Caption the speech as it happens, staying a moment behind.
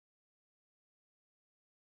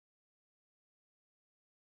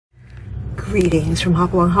Greetings from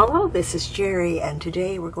Hopalong Hollow. This is Jerry, and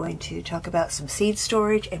today we're going to talk about some seed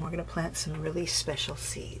storage, and we're going to plant some really special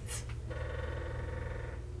seeds.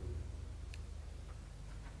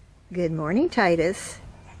 Good morning, Titus.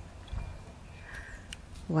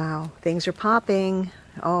 Wow, things are popping.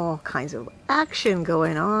 All kinds of action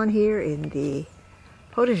going on here in the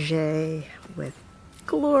potager with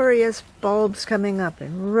glorious bulbs coming up,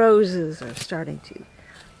 and roses are starting to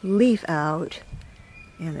leaf out.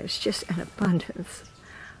 And there's just an abundance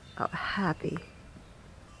of happy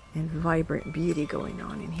and vibrant beauty going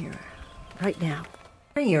on in here right now.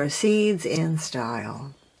 Your seeds in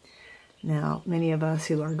style. Now, many of us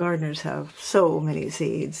who are gardeners have so many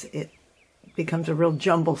seeds, it becomes a real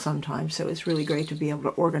jumble sometimes, so it's really great to be able to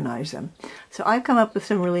organize them. So I've come up with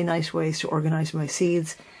some really nice ways to organize my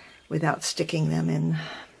seeds without sticking them in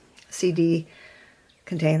CD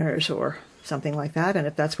containers or something like that, and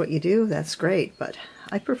if that's what you do, that's great, but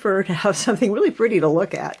I prefer to have something really pretty to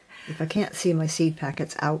look at. If I can't see my seed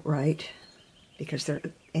packets outright because they're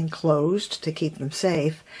enclosed to keep them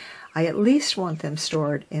safe, I at least want them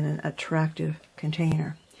stored in an attractive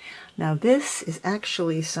container. Now this is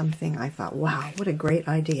actually something I thought, wow, what a great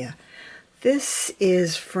idea. This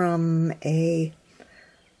is from a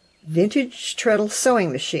vintage treadle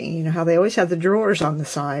sewing machine. You know how they always have the drawers on the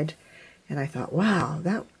side, and I thought, wow,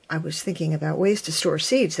 I was thinking about ways to store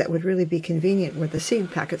seeds that would really be convenient, where the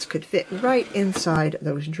seed packets could fit right inside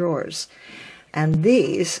those drawers. And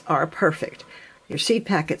these are perfect. Your seed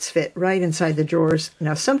packets fit right inside the drawers.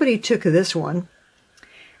 Now somebody took this one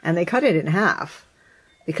and they cut it in half,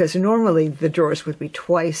 because normally the drawers would be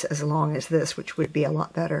twice as long as this, which would be a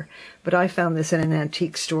lot better. But I found this in an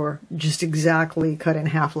antique store, just exactly cut in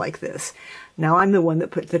half like this. Now I'm the one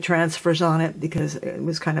that put the transfers on it because it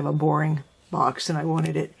was kind of a boring box and I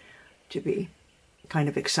wanted it to be kind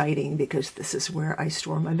of exciting, because this is where I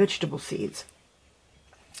store my vegetable seeds.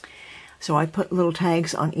 So I put little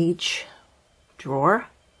tags on each drawer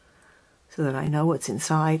so that I know what's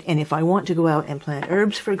inside. And if I want to go out and plant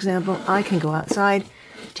herbs, for example, I can go outside,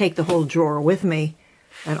 take the whole drawer with me,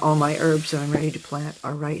 and all my herbs that I'm ready to plant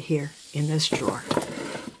are right here in this drawer.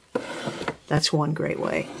 That's one great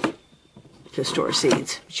way to store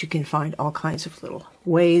seeds. But you can find all kinds of little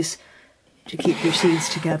ways to keep your seeds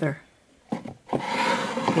together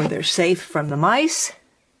where they're safe from the mice.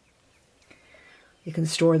 You can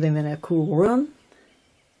store them in a cool room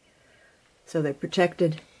so they're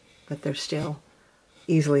protected, but they're still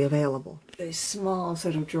easily available. A small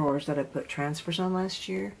set of drawers that I put transfers on last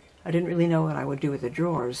year. I didn't really know what I would do with the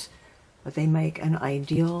drawers, but they make an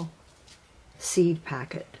ideal seed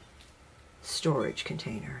packet storage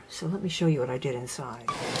container. So let me show you what I did inside.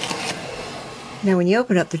 Now when you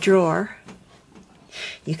open up the drawer,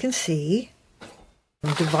 you can see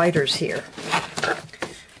dividers here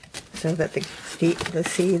so that the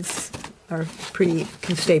seeds are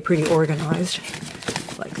can stay pretty organized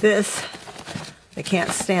like this. They can't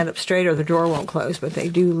stand up straight or the drawer won't close, but they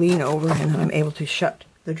do lean over and I'm able to shut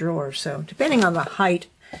the drawer. So depending on the height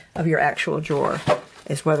of your actual drawer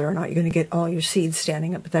is whether or not you're going to get all your seeds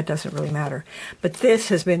standing up, but that doesn't really matter. But this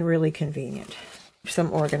has been really convenient.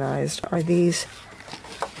 Some organized are these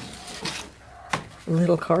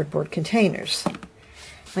little cardboard containers.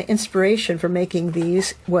 My inspiration for making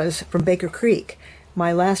these was from Baker Creek.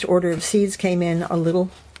 My last order of seeds came in a little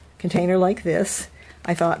container like this.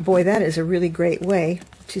 I thought, boy, that is a really great way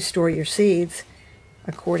to store your seeds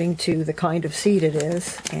according to the kind of seed it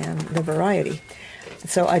is and the variety.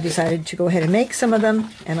 So I decided to go ahead and make some of them,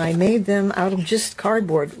 and I made them out of just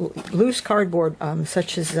cardboard, loose cardboard,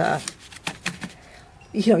 such as,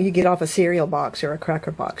 you get off a cereal box or a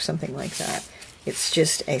cracker box, something like that. It's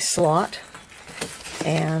just a slot,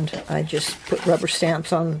 and I just put rubber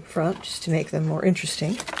stamps on the front just to make them more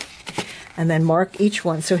interesting, and then mark each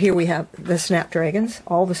one. So here we have the snapdragons.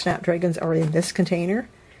 All the snapdragons are in this container,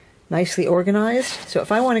 nicely organized. So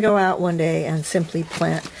if I want to go out one day and simply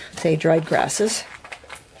plant, say, dried grasses,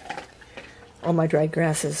 all my dried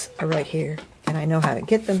grasses are right here, and I know how to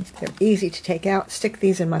get them. They're easy to take out, stick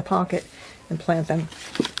these in my pocket, and plant them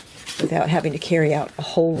without having to carry out a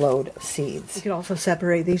whole load of seeds. You can also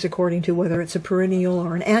separate these according to whether it's a perennial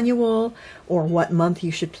or an annual, or what month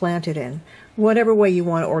you should plant it in. Whatever way you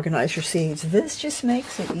want to organize your seeds. This just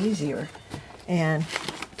makes it easier and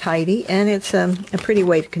tidy, and it's a pretty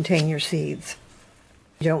way to contain your seeds.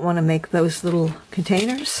 You don't want to make those little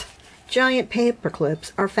containers? Giant paper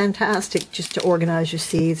clips are fantastic just to organize your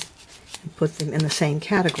seeds and put them in the same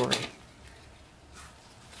category.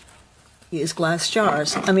 Use glass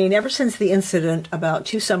jars. I mean, ever since the incident about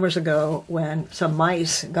 2 summers ago when some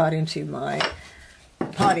mice got into my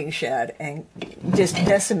potting shed and just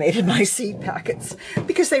decimated my seed packets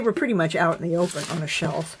because they were pretty much out in the open on a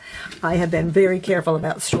shelf. I have been very careful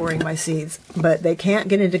about storing my seeds, but they can't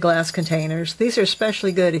get into glass containers. These are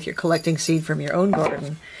especially good if you're collecting seed from your own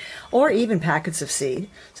garden or even packets of seed.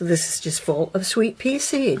 So this is just full of sweet pea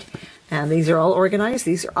seed. And these are all organized.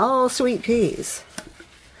 These are all sweet peas.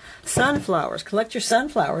 Sunflowers. Collect your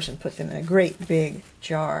sunflowers and put them in a great big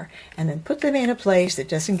jar. And then put them in a place that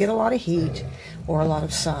doesn't get a lot of heat or a lot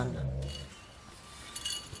of sun.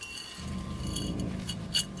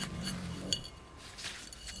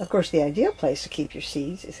 Of course, the ideal place to keep your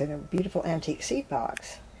seeds is in a beautiful antique seed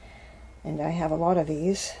box. And I have a lot of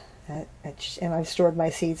these. And I've stored my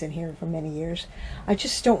seeds in here for many years. I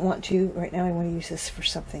just don't want to, right now I want to use this for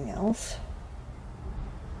something else.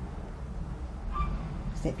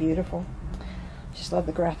 Isn't it beautiful? Just love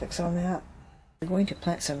the graphics on that. We're going to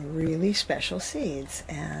plant some really special seeds,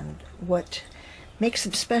 and what makes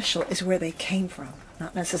them special is where they came from,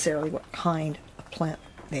 not necessarily what kind of plant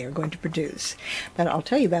they are going to produce. But I'll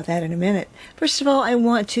tell you about that in a minute. First of all, I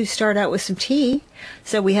want to start out with some tea.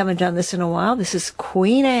 So we haven't done this in a while. This is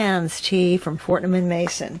Queen Anne's tea from Fortnum and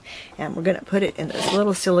Mason. And we're going to put it in this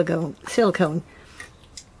little silicone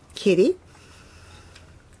kitty.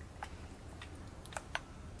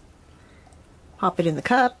 Pop it in the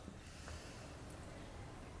cup.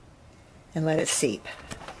 And let it seep.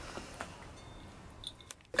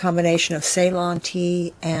 Combination of Ceylon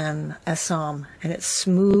tea and Assam, and it's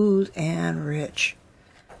smooth and rich.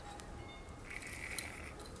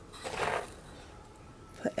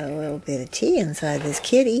 Put a little bit of tea inside this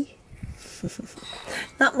kitty.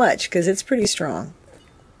 Not much, because it's pretty strong.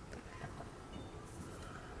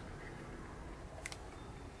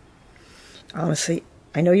 Honestly,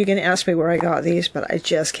 I know you're going to ask me where I got these, but I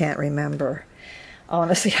just can't remember.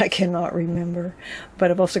 Honestly, I cannot remember. But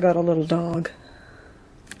I've also got a little dog.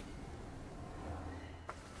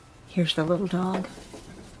 Here's the little dog.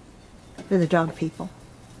 They're the dog people.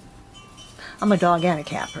 I'm a dog and a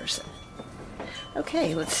cat person.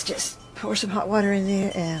 Okay, let's just pour some hot water in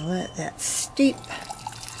there and let that steep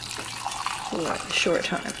for a short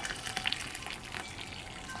time.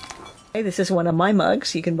 Okay, this is one of my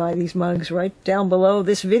mugs. You can buy these mugs right down below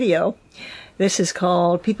this video. This is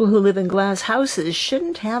called People Who Live in Glass Houses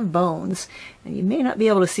Shouldn't Have Bones. And you may not be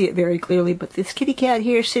able to see it very clearly, but this kitty cat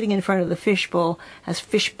here sitting in front of the fishbowl has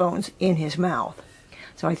fish bones in his mouth.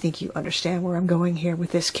 So I think you understand where I'm going here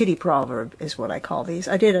with this kitty proverb, is what I call these.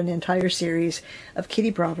 I did an entire series of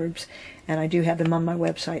kitty proverbs, and I do have them on my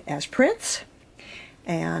website as prints,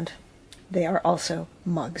 and they are also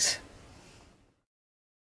mugs.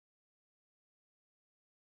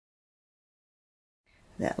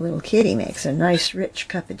 That little kitty makes a nice rich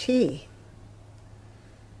cup of tea.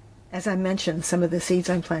 As I mentioned, some of the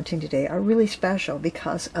seeds I'm planting today are really special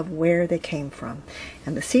because of where they came from.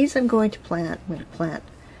 And the seeds I'm going to plant,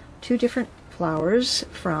 two different flowers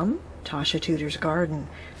from Tasha Tudor's garden.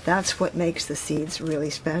 That's what makes the seeds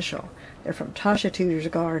really special. They're from Tasha Tudor's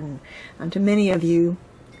garden. And to many of you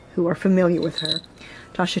who are familiar with her,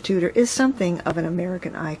 Tasha Tudor is something of an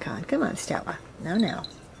American icon. Come on, Stella. No.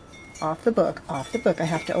 Off the book, I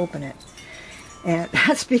have to open it. And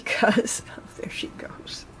that's because, there she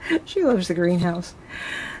goes. She loves the greenhouse.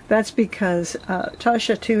 That's because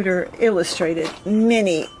Tasha Tudor illustrated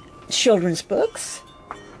many children's books.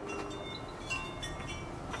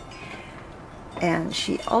 And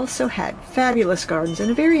she also had fabulous gardens and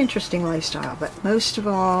a very interesting lifestyle. But most of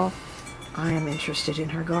all, I am interested in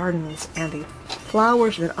her gardens. And the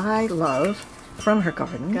flowers that I love from her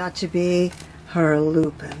garden got to be her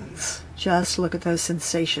lupins. Just look at those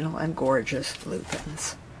sensational and gorgeous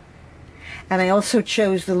lupins. And I also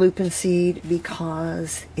chose the lupin seed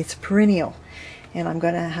because it's perennial. And I'm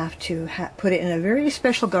going to have to put it in a very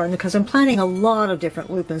special garden because I'm planting a lot of different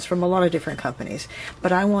lupins from a lot of different companies.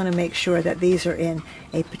 But I want to make sure that these are in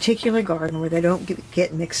a particular garden where they don't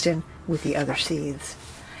get mixed in with the other seeds.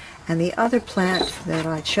 And the other plant that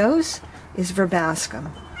I chose is verbascum.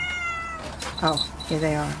 Oh, here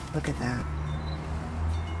they are. Look at that.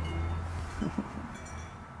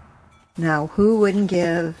 Now, who wouldn't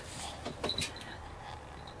give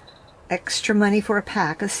extra money for a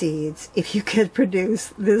pack of seeds if you could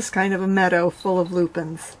produce this kind of a meadow full of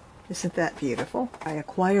lupins? Isn't that beautiful? I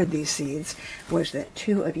acquired these seeds was that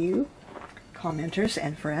two of you, commenters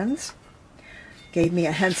and friends, gave me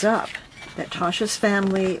a heads up that Tasha's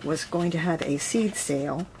family was going to have a seed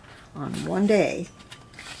sale on one day.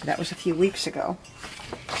 That was a few weeks ago.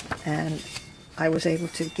 And I was able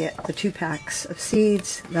to get the 2 packs of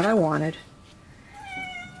seeds that I wanted.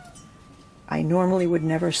 I normally would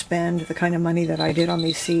never spend the kind of money that I did on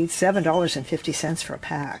these seeds, $7.50 for a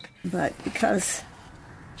pack. But because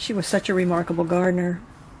she was such a remarkable gardener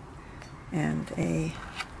and a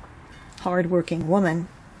hard-working woman,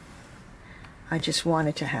 I just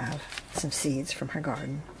wanted to have some seeds from her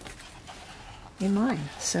garden in mine.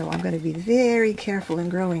 So I'm going to be very careful in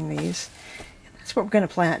growing these. And that's what we're going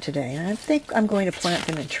to plant today. And I think I'm going to plant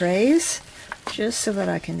them in trays just so that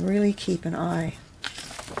I can really keep an eye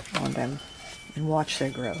on them and watch their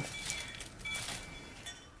growth.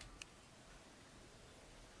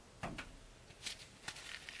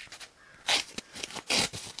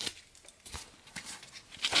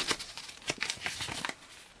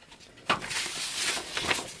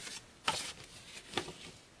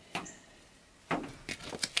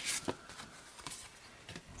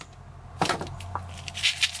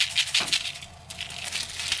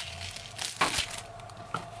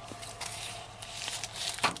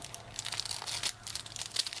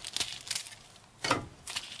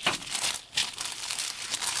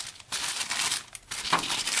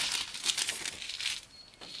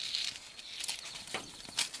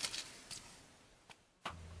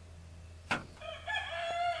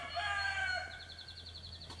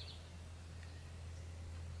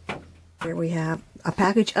 Here we have a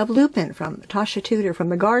package of lupin from Tasha Tudor, from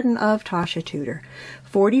the garden of Tasha Tudor.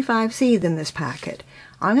 45 seeds in this packet.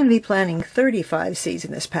 I'm going to be planting 35 seeds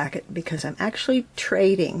in this packet because I'm actually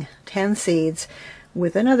trading 10 seeds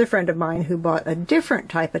with another friend of mine who bought a different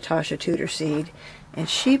type of Tasha Tudor seed, and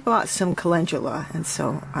she bought some calendula, and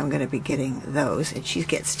so I'm going to be getting those, and she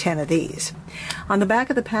gets 10 of these. On the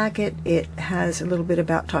back of the packet it has a little bit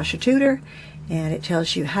about Tasha Tudor, and it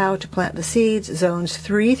tells you how to plant the seeds, zones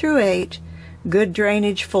 3 through 8, good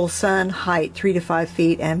drainage, full sun, height 3 to 5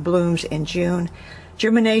 feet, and blooms in June.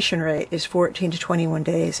 Germination rate is 14 to 21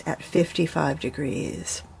 days at 55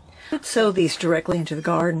 degrees. I'd sow these directly into the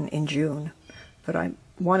garden in June, but I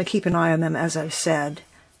want to keep an eye on them, as I've said,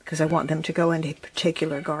 because I want them to go into a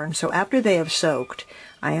particular garden. So after they have soaked,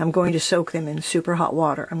 I am going to soak them in super hot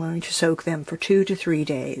water. I'm going to soak them for 2 to 3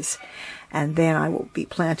 days. And then I will be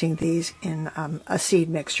planting these in a seed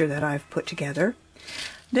mixture that I've put together.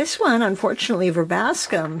 This one, unfortunately,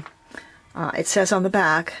 verbascum, it says on the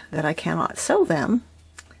back that I cannot sow them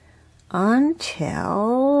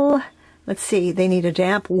until, let's see, they need a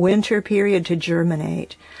damp winter period to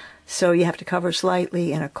germinate. So you have to cover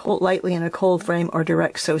lightly in a cold frame, or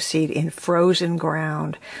direct sow seed in frozen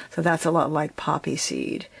ground. So that's a lot like poppy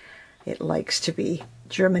seed. It likes to be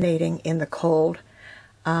germinating in the cold.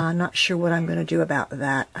 Not sure what I'm going to do about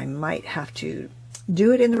that. I might have to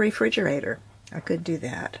do it in the refrigerator. I could do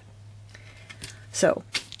that. So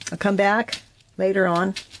I'll come back later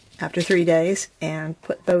on after 3 days and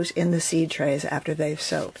put those in the seed trays after they've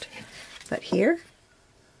soaked. But here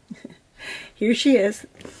she is,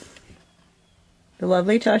 the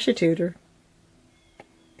lovely Tasha Tudor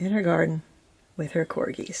in her garden with her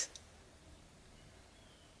corgis.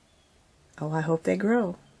 Oh, I hope they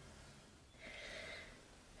grow.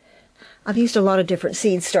 I've used a lot of different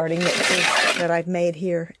seed starting mixes that I've made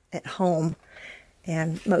here at home,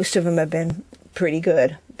 and most of them have been pretty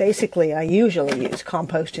good. Basically, I usually use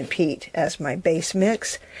compost and peat as my base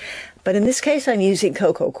mix, but in this case I'm using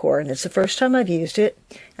cocoa coir, and it's the first time I've used it,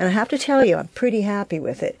 and I have to tell you I'm pretty happy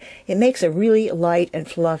with it. It makes a really light and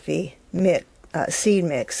fluffy seed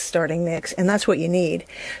mix, starting mix, and that's what you need.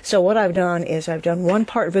 So what I've done is I've done 1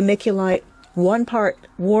 part vermiculite, 1 part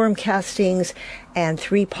worm castings, and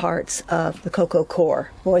 3 parts of the cocoa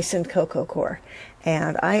coir, moistened cocoa coir.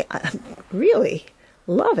 And I really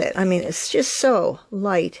love it. I mean, it's just so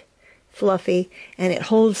light, fluffy, and it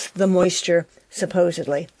holds the moisture,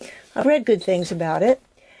 supposedly. I've read good things about it.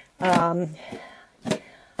 A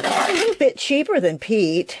little bit cheaper than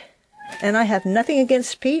peat, and I have nothing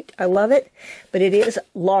against peat. I love it, but it is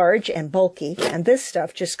large and bulky, and this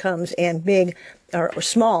stuff just comes in big or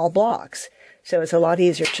small blocks. So it's a lot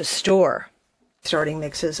easier to store. Starting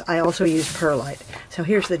mixes, I also use perlite. So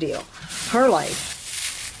here's the deal. Perlite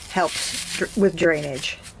helps with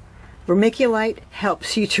drainage. Vermiculite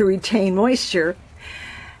helps you to retain moisture.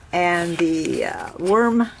 And the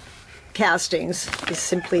worm castings is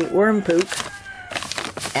simply worm poop.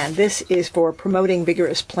 And this is for promoting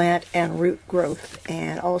vigorous plant and root growth,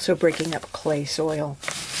 and also breaking up clay soil.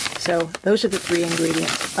 So those are the 3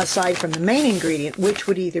 ingredients, aside from the main ingredient, which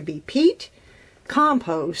would either be peat,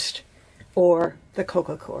 compost, or the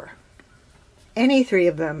cocoa coir. Any 3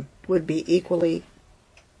 of them would be equally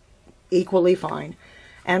fine.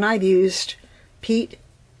 And I've used peat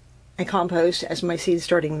and compost as my seed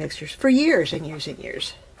starting mixtures for years and years and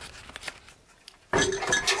years.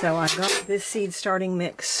 So I've got this seed starting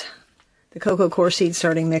mix the Cocoa Core seed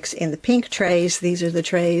starting mix in the pink trays. These are the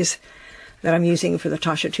trays that I'm using for the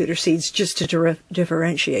Tasha Tudor seeds, just to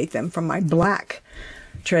differentiate them from my black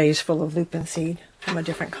trays full of lupin seed from a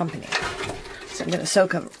different company. So I'm going to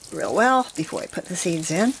soak them real well before I put the seeds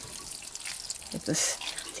in. Get this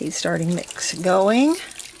seed starting mix going.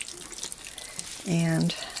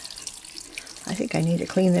 And I think I need to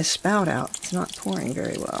clean this spout out. It's not pouring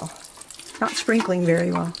very well. Not sprinkling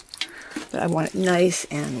very well. But I want it nice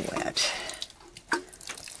and wet.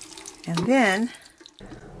 And then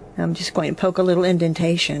I'm just going to poke a little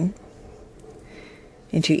indentation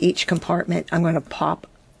into each compartment. I'm going to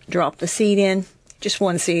drop the seed in, just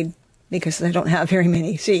one seed, because I don't have very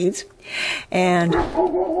many seeds, and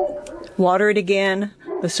water it again.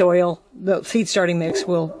 The soil, the seed starting mix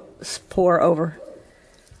will pour over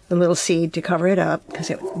the little seed to cover it up, because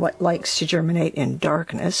it likes to germinate in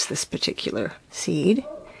darkness, this particular seed.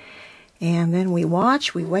 And then we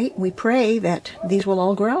watch, we wait, we pray that these will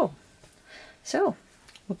all grow. So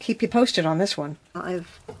we'll keep you posted on this one.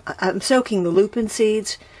 I'm soaking the lupin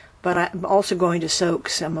seeds, but I'm also going to soak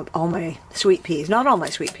some of all my sweet peas. Not all my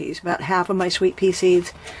sweet peas, about half of my sweet pea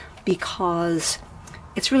seeds, because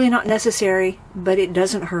it's really not necessary, but it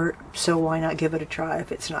doesn't hurt, so why not give it a try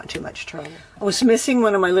if it's not too much trouble. I was missing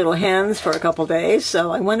one of my little hens for a couple days,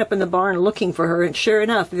 so I went up in the barn looking for her, and sure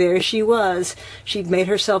enough, there she was. She'd made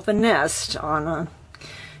herself a nest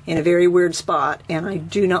in a very weird spot, and I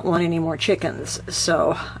do not want any more chickens,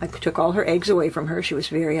 so I took all her eggs away from her. She was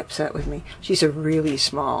very upset with me. She's a really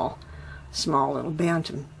small little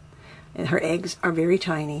bantam, and her eggs are very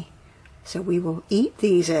tiny. So we will eat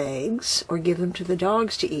these eggs, or give them to the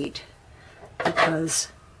dogs to eat, because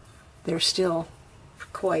they're still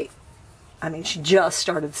quite, she just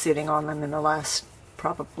started sitting on them in the last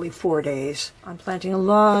probably 4 days. I'm planting a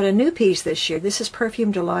lot of new peas this year. This is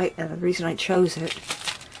Perfume Delight, and the reason I chose it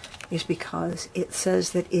is because it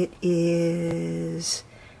says that it is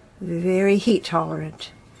very heat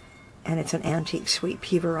tolerant, and it's an antique sweet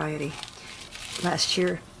pea variety. Last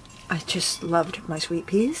year I just loved my sweet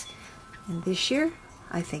peas, and this year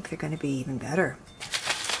I think they're going to be even better.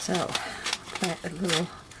 So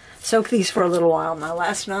soak these for a little while. Now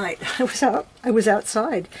last night I was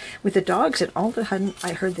outside with the dogs, and all of a sudden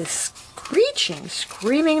I heard this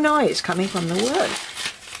screaming noise coming from the wood.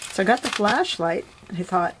 So I got the flashlight, and I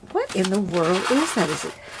thought, what in the world is that? Is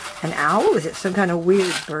it an owl? Is it some kind of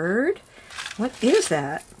weird bird? What is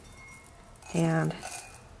that? And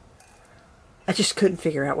I just couldn't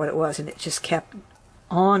figure out what it was, and it just kept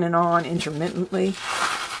on and on intermittently.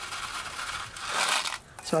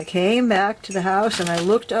 So I came back to the house, and I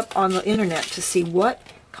looked up on the internet to see what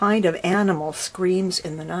kind of animal screams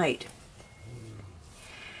in the night.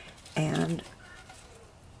 And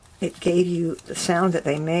it gave you the sound that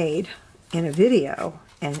they made in a video,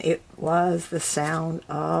 and it was the sound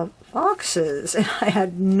of foxes. And I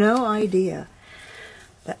had no idea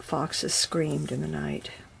that foxes screamed in the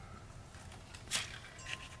night.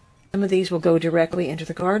 Some of these will go directly into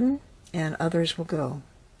the garden, and others will go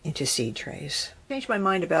into seed trays. I changed my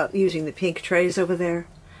mind about using the pink trays over there,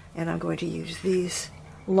 and I'm going to use these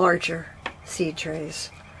larger seed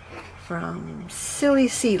trays from Silly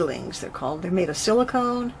Seedlings, they're called. They're made of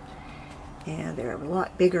silicone, and they're a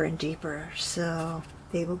lot bigger and deeper, so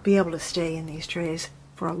they will be able to stay in these trays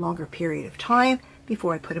for a longer period of time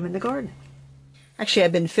before I put them in the garden. Actually,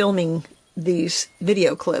 I've been filming these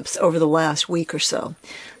video clips over the last week or so.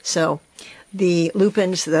 So the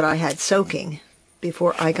lupins that I had soaking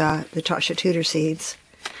before I got the Tasha Tudor seeds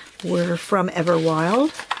were from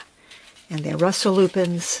Everwild, and they're Russell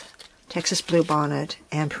lupins, Texas bluebonnet,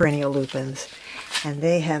 and perennial lupins. And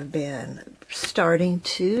they have been starting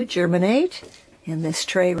to germinate in this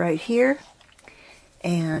tray right here.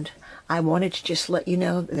 And I wanted to just let you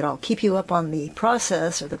know that I'll keep you up on the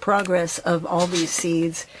process or the progress of all these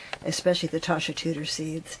seeds, especially the Tasha Tudor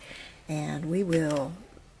seeds. And we will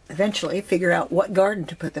eventually figure out what garden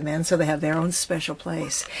to put them in so they have their own special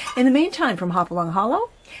place. In the meantime, from Hopalong Hollow,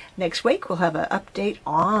 next week we'll have an update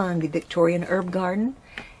on the Victorian herb garden.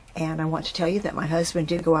 And I want to tell you that my husband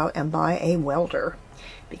did go out and buy a welder,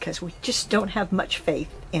 because we just don't have much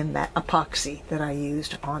faith in that epoxy that I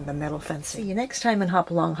used on the metal fencing. See you next time in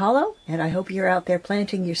Hopalong Hollow, and I hope you're out there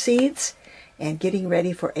planting your seeds and getting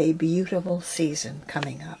ready for a beautiful season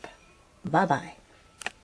coming up. Bye-bye.